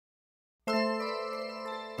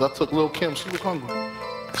I took Lil Kim, she was hungry.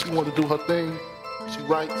 She wanted to do her thing, she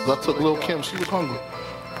writes. I took Lil Kim, she was hungry.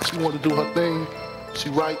 She wanted to do her thing, she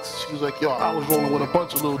writes. She was like, yo, I was rolling with a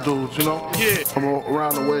bunch of little dudes, you know? Yeah. From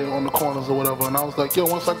around the way on the corners or whatever. And I was like, yo,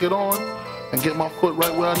 once I get on and get my foot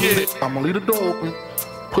right where I need it, I'm gonna leave the door open,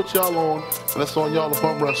 put y'all on, and that's on y'all to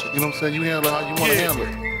bum rush it. You know what I'm saying? You handle it how you wanna handle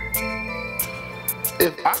it.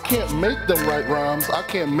 If I can't make them write rhymes, I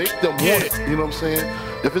can't make them want it, you know what I'm saying?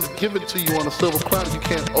 If it's given to you on a silver platter, you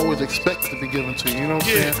can't always expect it to be given to you, you know what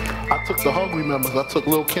I'm saying? I took the hungry members, I took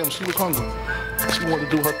Lil Kim, she was hungry. She wanted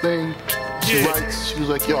to do her thing, she writes, she was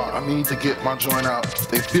like, yo, I need to get my joint out.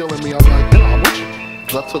 They feeling me, I'm like, yo, I'm with you.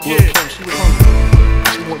 I took Lil Kim, she was hungry.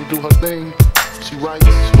 She wanted to do her thing, she writes,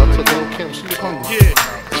 I took Lil Kim, she was hungry.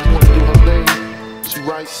 She wanted to do her thing, she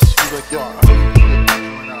writes, she was like, yo, I need to get my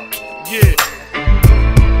joint out.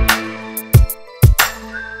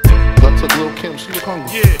 I took Lil Kim, she was hungry.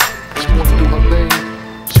 She wanted to do her thing,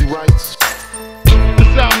 she writes.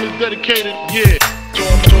 This album is dedicated, to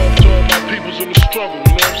all my peoples in the struggle,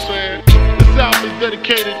 you know what I'm saying? This album is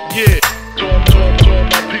dedicated, to all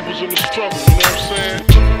my peoples in the struggle, you know what I'm saying?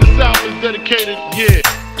 This album is dedicated,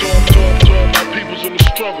 to all my peoples in the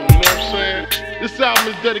struggle, you know what I'm saying? This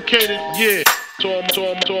album is dedicated, to all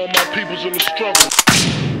my peoples in the struggle.